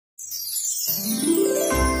Welcome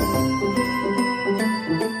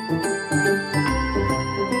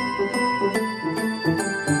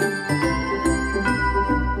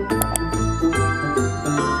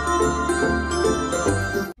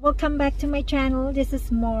back to my channel. This is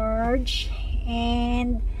Marj,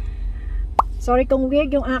 and sorry kung weird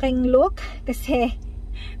yung aking look kasi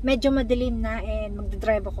medyo madilim na and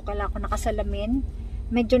magdadrive ako. Kailangan ko nakasalamin.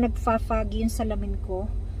 Medyo nagfa-foggy yung salamin ko.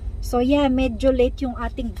 So yeah, medyo late yung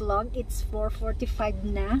ating vlog. It's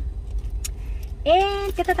 4:45 na.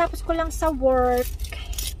 And katatapos ko lang sa work.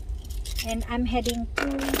 And I'm heading to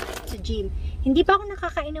the gym. Hindi pa ako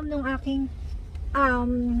nakakainom ng aking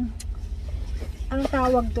ang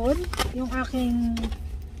tawag doon, yung aking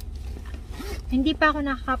hindi pa ako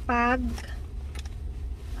nakakapag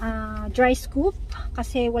dry scoop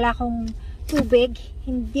kasi wala akong tubig.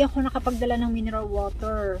 Hindi ako nakapagdala ng mineral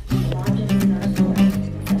water.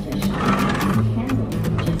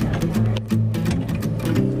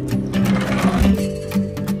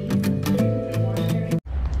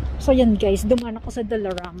 So yan guys, dumaan ako sa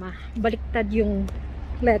Dollarama. Baliktad yung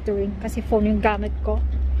lettering kasi phone yung gamit ko.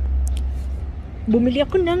 Bumili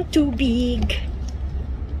ako ng tubig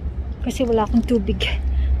kasi wala akong tubig.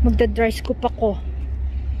 Magda-dry scoop ako.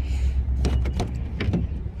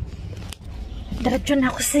 Diretso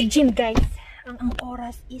na ako sa gym guys. Ang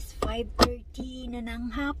oras is 5:30 na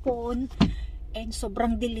ng hapon and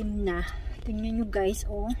sobrang dilim na. Tingnan nyo guys,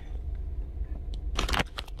 oh.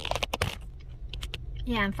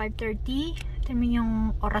 Yan, 5:30. Tingnan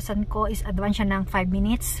yung orasan ko is advance siya ng 5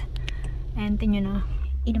 minutes. And tingnan nyo na.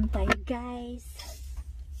 Inom tayo guys.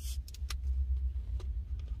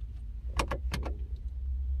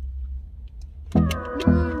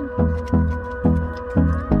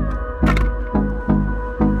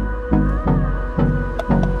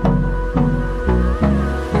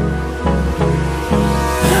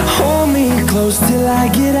 Hold me close till I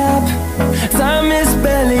get up. Time is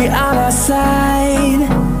barely on our side.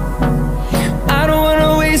 I don't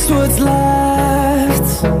wanna waste what's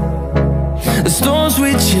left. The storms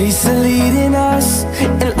we chase are leading us,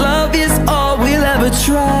 and love is all we'll ever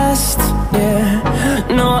trust. Yeah,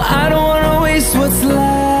 no, I don't wanna waste what's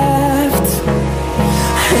left.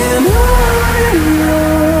 And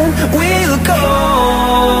on we'll go,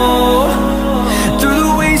 through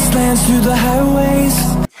the wastelands, through the highways.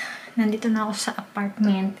 Nandito na ako sa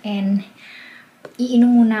apartment and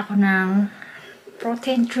iinom muna ako ng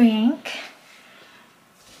protein drink.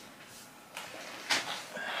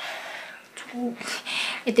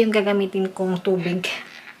 Ito yung gagamitin kong tubig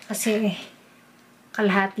kasi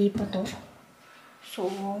kalahati pa to.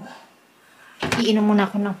 So iinom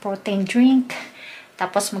muna ako ng protein drink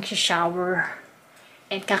tapos magsha-shower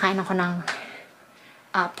and kakain ako ng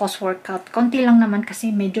post-workout. Konti lang naman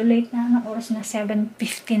kasi medyo late na. Ang oras na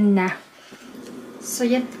 7:15 na. So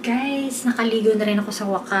yan guys, nakaligo na rin ako sa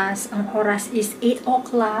wakas. Ang oras is 8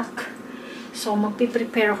 o'clock. So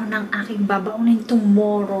magpiprepare ako ng aking babaunin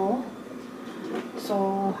tomorrow.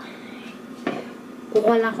 So,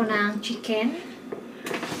 kukuha lang ko ng chicken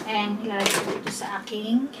and ilalagay ko ito sa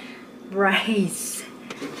aking rice.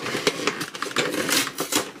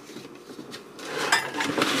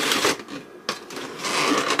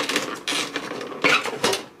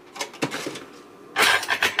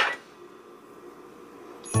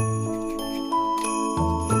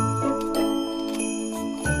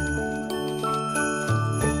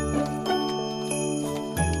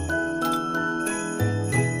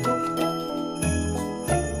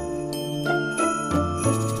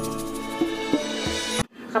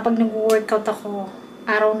 Kapag nag-workout ako,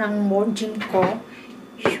 araw ng gym ko,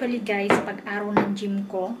 usually guys, pag araw ng gym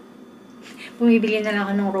ko, bumibili na lang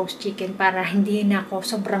ako ng roast chicken para hindi na ako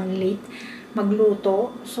sobrang late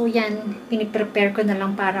magluto. So yan, piniprepare ko na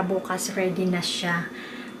lang para bukas ready na siya.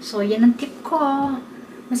 So yan ang tip ko.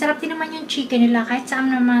 Masarap din naman yung chicken nila kahit saan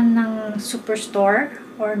naman ng superstore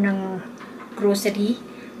or ng grocery,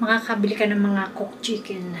 makakabili ka ng mga cooked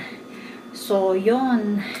chicken. So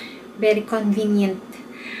yun, very convenient.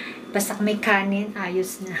 Basta may kanin,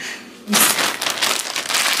 ayos na.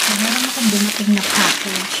 Meron akong dumating na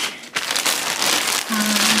package.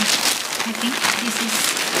 I think this is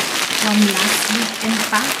from last weekend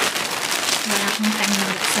pa. Wala akong time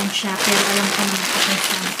na buksan siya, pero alam ko naman kung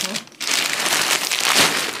saan ko.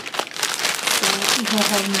 So,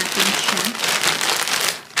 i-haul natin siya.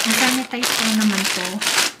 Nasanitize ko naman to.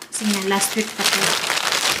 Kasi nga, last week pa to.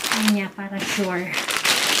 Kanya, para sure.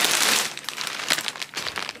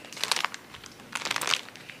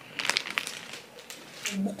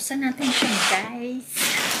 Buksan natin siya guys.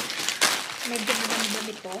 Medyo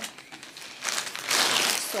madami ito.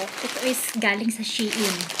 So, ito is galing sa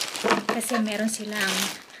Shein. Kasi meron silang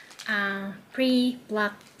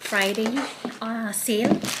pre-Black Friday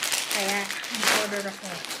sale. Kaya nag-order ako.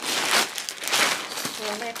 So,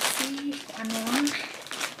 let's see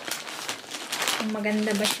kung maganda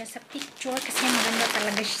ba siya sa picture. Kasi maganda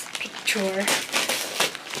talaga siya sa picture.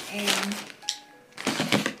 And,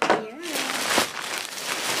 yeah.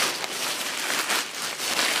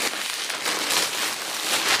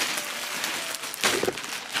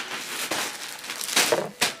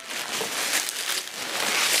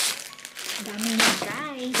 Dami na,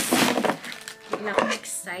 guys. Bigla akong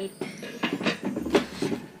excited.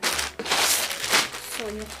 So,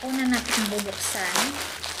 yung una natin bubuksan,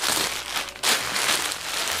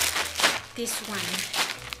 this one.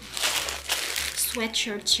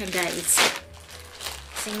 Sweatshirt siya, guys.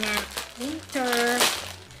 Kasi nga, winter.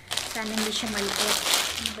 Sana hindi siya maliit.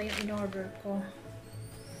 Ano ba yung in-order ko?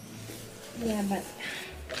 Yeah, but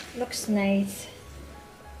looks nice.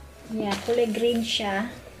 Yeah, kulay green siya.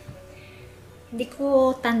 Hindi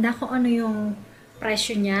ko tanda kung ano yung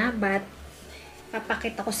presyo niya, but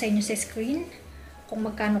papakita ko sa inyo sa screen kung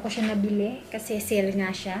magkano ko siya nabili kasi sale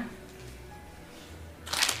nga siya.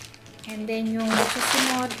 And then yung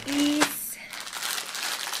susunod is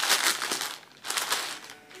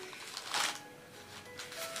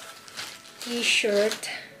t-shirt.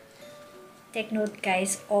 Take note,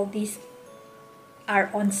 guys, all these are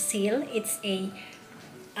on sale. It's a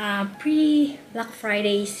pre-Black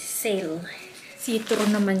Friday sale. See-through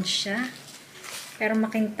naman siya. Pero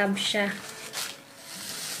makintab siya.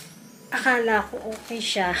 Akala ko okay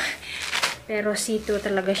siya. Pero see-through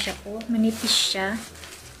talaga siya po. Manipis siya.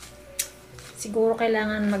 Siguro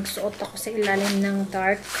kailangan magsuot ako sa ilalim ng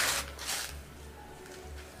dark.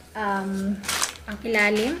 Ang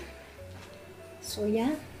ilalim. So,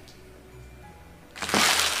 yan.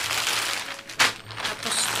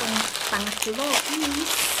 Tapos, itong pangatlo is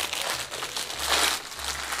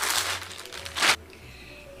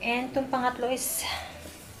and itong pangatlo is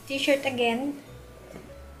t-shirt again.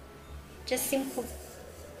 Just simple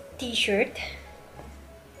t-shirt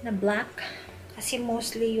na black. Kasi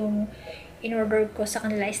mostly yung in-order ko sa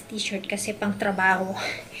kanila is t-shirt kasi pang trabaho.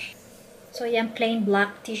 So, yan, plain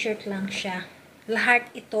black t-shirt lang siya. Lahat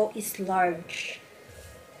ito is large.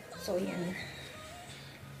 So, yan.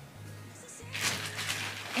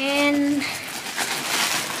 And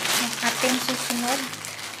yung ating susunod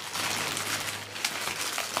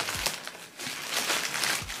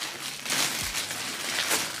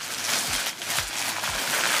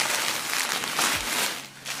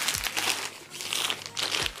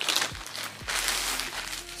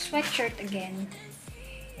sweatshirt again.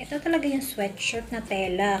 Ito talaga yung sweatshirt na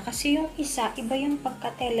tela. Kasi yung isa, iba yung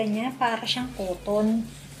pagkatela niya. Para siyang cotton.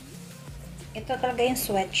 Ito talaga yung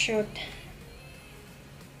sweatshirt.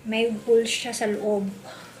 May wool siya sa loob.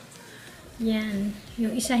 Yan.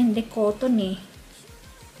 Yung isa hindi cotton eh.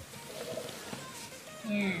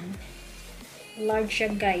 Yan. Large siya,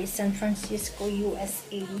 guys. San Francisco,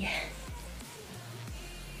 USA.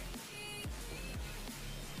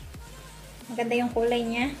 Maganda yung kulay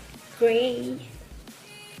niya. Gray.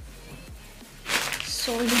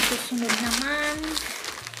 So, yung susunod naman.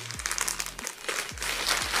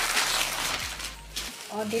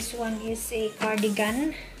 Oh, this one is a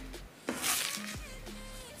cardigan.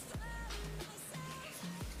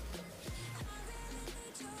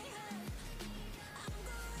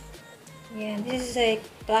 Yeah, this is a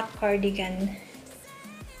black cardigan.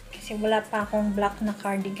 Kasi wala pa akong black na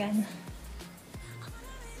cardigan.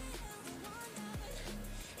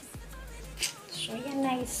 So, yeah,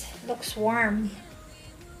 nice. Looks warm.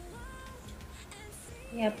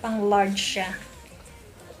 Yeah, pang large siya.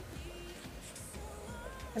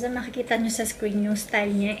 Basta makikita nyo sa screen yung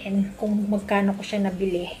style niya and kung magkano ko siya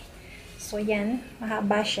nabili. So, yan.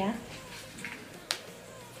 Mahaba siya.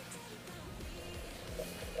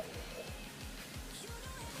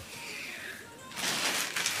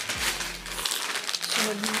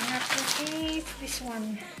 Sunod na natin is this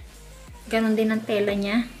one. Ganon din ang tela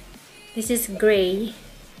niya. This is gray.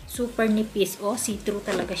 Super nipis. Oh, see-through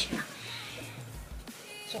talaga siya.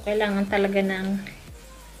 So, kailangan talaga ng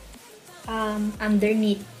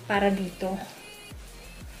underneath para dito.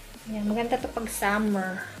 Yan, maganda to pag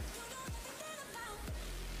summer.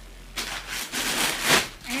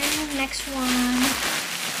 And next one.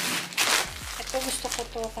 Ito gusto ko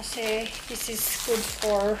to kasi this is good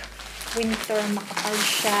for winter. Makapal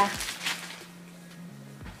siya.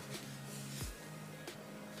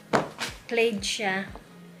 Plaid siya.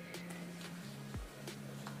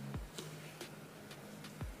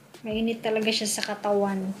 Mainit talaga siya sa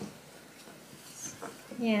katawan.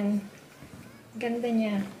 Yan. Ganda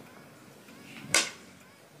niya.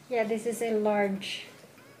 Yeah, this is a large.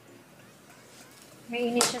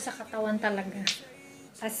 Mainit siya sa katawan talaga.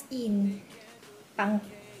 As in, pang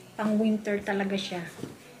winter talaga siya.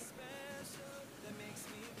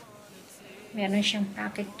 Meron siyang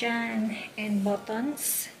pocket dyan and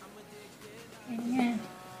buttons. Yan.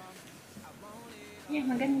 Yan,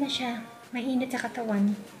 maganda siya. Mainit sa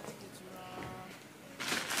katawan.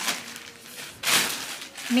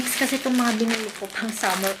 Mix kasi itong mga binili ko pang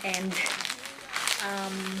summer and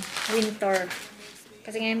winter.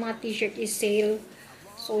 Kasi ngayon mga t-shirt is sale.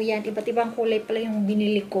 So yan, iba't ibang kulay pala yung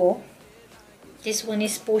binili ko. This one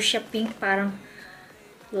is fuchsia pink, parang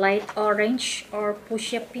light orange or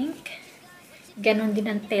fuchsia pink. Ganon din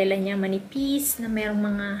ang tela niya, manipis na merong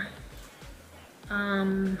mga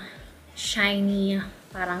shiny,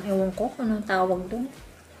 parang ewan ko kung anong tawag dun.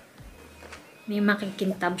 May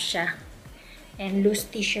makikintab siya. And loose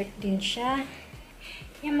t-shirt din siya.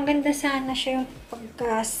 Yan, maganda sana siya yung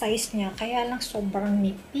pagka-size niya. Kaya lang sobrang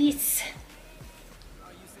nipis.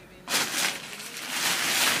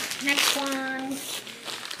 Next one.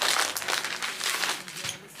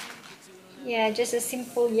 Yeah, just a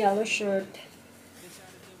simple yellow shirt.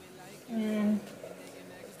 And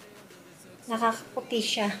nakakaputi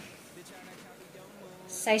siya.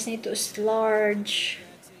 Size nito is large.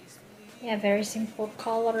 Yeah, very simple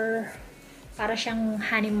color. Para siyang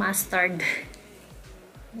honey mustard.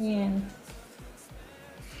 Yan.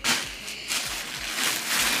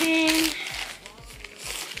 And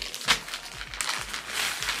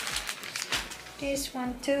this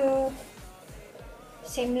one too.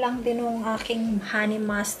 Same lang din ng aking honey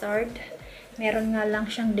mustard. Meron nga lang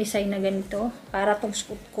siyang design na ganito. Para itong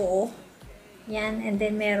scoop ko. Yan. And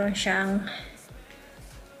then meron siyang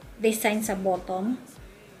design sa bottom.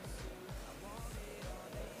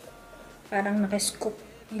 Parang naka-scoop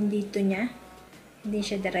yung dito niya. Hindi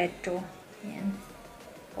siya diretso. Yan.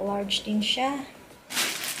 Large din siya.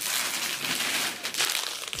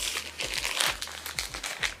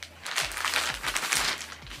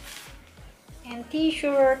 And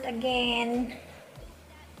t-shirt again.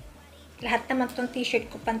 Lahat naman tong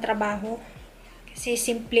t-shirt ko pantrabaho. Kasi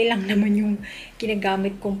simple lang naman yung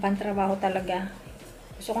ginagamit kong pantrabaho talaga.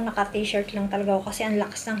 Gusto ko naka-t-shirt lang talaga ako kasi ang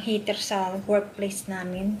lakas ng heater sa workplace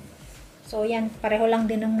namin. So, yan. Pareho lang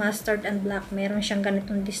din ng mustard and black. Meron siyang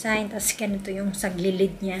ganitong design. Tapos, ganito yung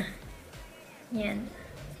saglilid niya. Yan.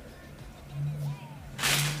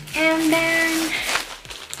 And then,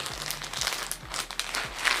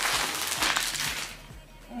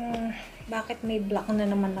 bakit may black na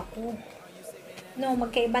naman ako? No,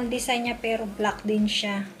 magkaibang design niya pero black din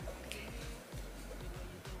siya.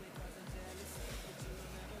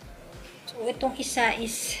 So, itong isa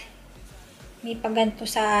is may paganto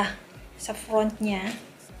sa front niya.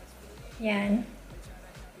 Yan.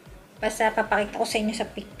 Basta papakita ko sa inyo sa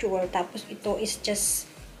picture. Tapos ito is just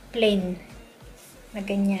plain na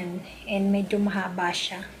ganyan. And medyo mahaba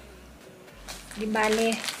siya. Di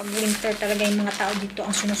bale, pag winter talaga yung mga tao dito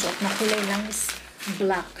ang sinusuot na kulay lang is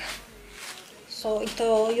black. So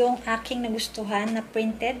ito yung aking nagustuhan na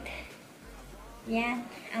printed. Yan.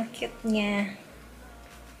 Ang cute niya.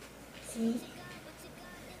 See?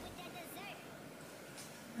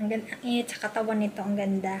 Ang init sa katawan nito, ang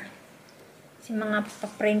ganda. Kasi mga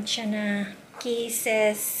paprint siya na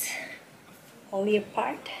cases, all your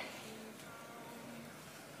part.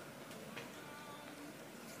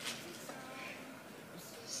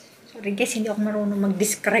 Sorry guys, hindi ako marunong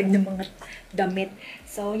mag-describe ng mga damit.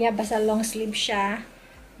 So yeah, basta long sleeve siya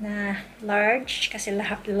na large. Kasi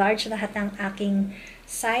large lahat ng aking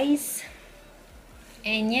size.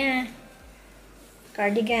 And yeah,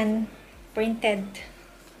 cardigan, printed.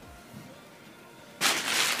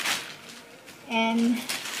 And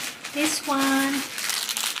this one,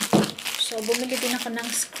 so bumili din ako ng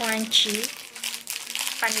scrunchie.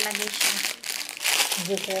 Panlagay siya.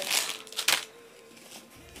 Buhok.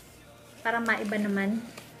 Para maiba naman.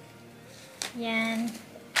 Yan.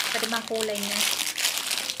 Pati mga kulay niya.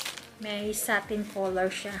 May satin color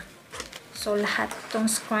siya. So lahat itong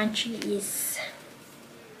scrunchie is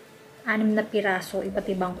 6 na piraso, iba't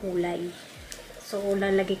ibang kulay. So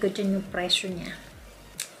lalagay ko dyan yung presyo niya.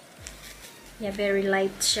 Yeah, very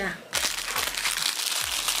light siya.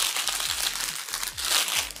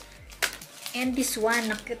 And this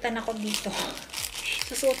one, nakutan ako dito.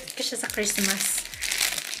 Susuot ko siya sa Christmas.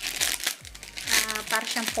 Para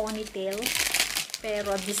siyang ponytail.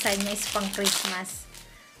 Pero design niya is pang Christmas.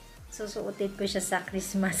 Susuotin ko siya sa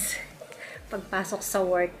Christmas. Pagpasok sa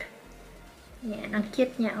work. Yan, ang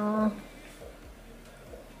cute niya, oh.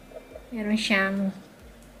 Meron siyang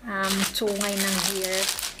sungay ng hair.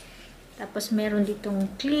 Tapos meron ditong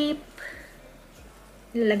clip.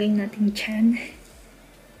 ilalagay natin dyan.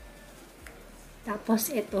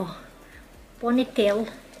 Tapos ito, ponytail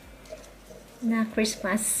na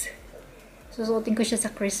Christmas. Susuotin ko siya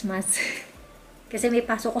sa Christmas. Kasi may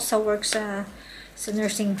pasok ko sa work sa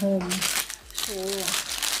nursing home. So,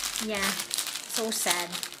 yeah. So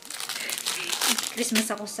sad.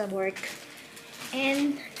 Christmas ako sa work.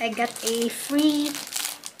 And I got a free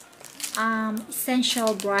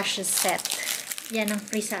essential brushes set. Yan ang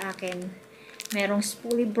free sa akin. Merong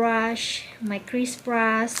spoolie brush, may crease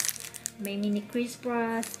brush, may mini crease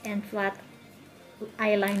brush, and flat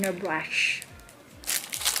eyeliner brush.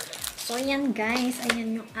 So, ayan guys.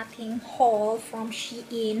 Ayan yung ating haul from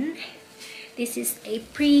Shein. This is a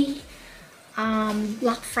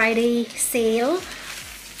Black Friday sale.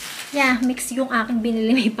 Yeah, mix yung aking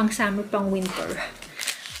binili. May pang summer, pang winter.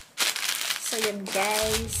 So, ayan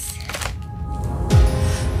guys.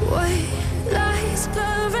 White lies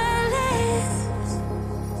blur